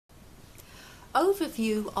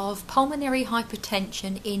Overview of pulmonary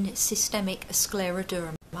hypertension in systemic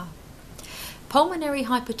scleroderma. Pulmonary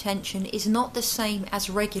hypertension is not the same as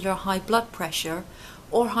regular high blood pressure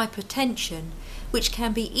or hypertension, which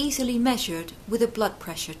can be easily measured with a blood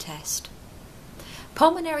pressure test.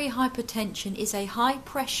 Pulmonary hypertension is a high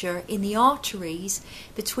pressure in the arteries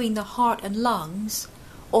between the heart and lungs,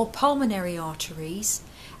 or pulmonary arteries,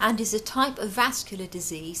 and is a type of vascular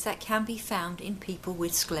disease that can be found in people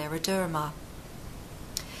with scleroderma.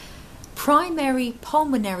 Primary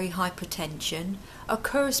pulmonary hypertension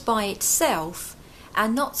occurs by itself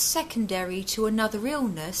and not secondary to another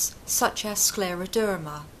illness such as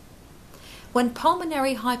scleroderma. When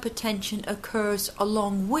pulmonary hypertension occurs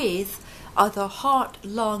along with other heart,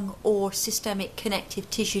 lung or systemic connective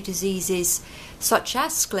tissue diseases such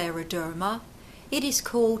as scleroderma, it is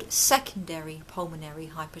called secondary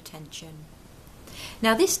pulmonary hypertension.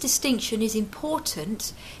 Now, this distinction is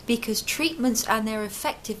important because treatments and their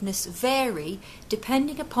effectiveness vary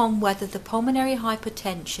depending upon whether the pulmonary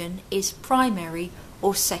hypertension is primary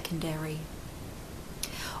or secondary.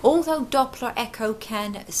 Although Doppler echo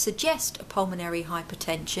can suggest pulmonary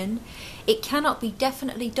hypertension, it cannot be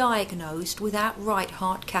definitely diagnosed without right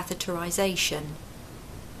heart catheterization.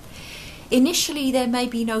 Initially, there may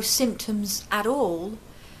be no symptoms at all,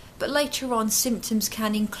 but later on symptoms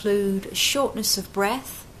can include shortness of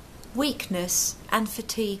breath, weakness and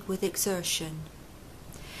fatigue with exertion.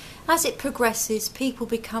 As it progresses, people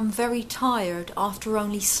become very tired after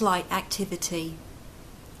only slight activity.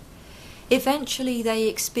 Eventually they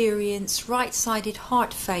experience right-sided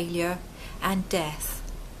heart failure and death.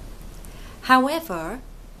 However,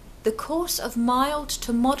 the course of mild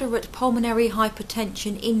to moderate pulmonary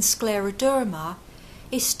hypertension in scleroderma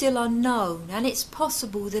is still unknown, and it's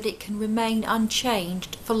possible that it can remain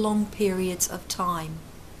unchanged for long periods of time.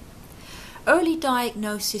 Early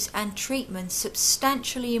diagnosis and treatment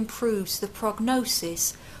substantially improves the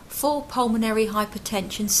prognosis for pulmonary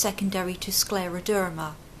hypertension secondary to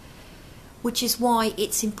scleroderma, which is why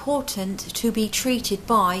it's important to be treated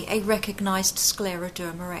by a recognized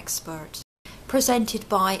scleroderma expert. Presented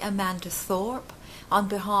by Amanda Thorpe on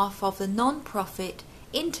behalf of the non-profit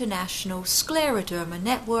International Scleroderma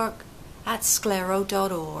Network at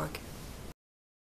sclero.org.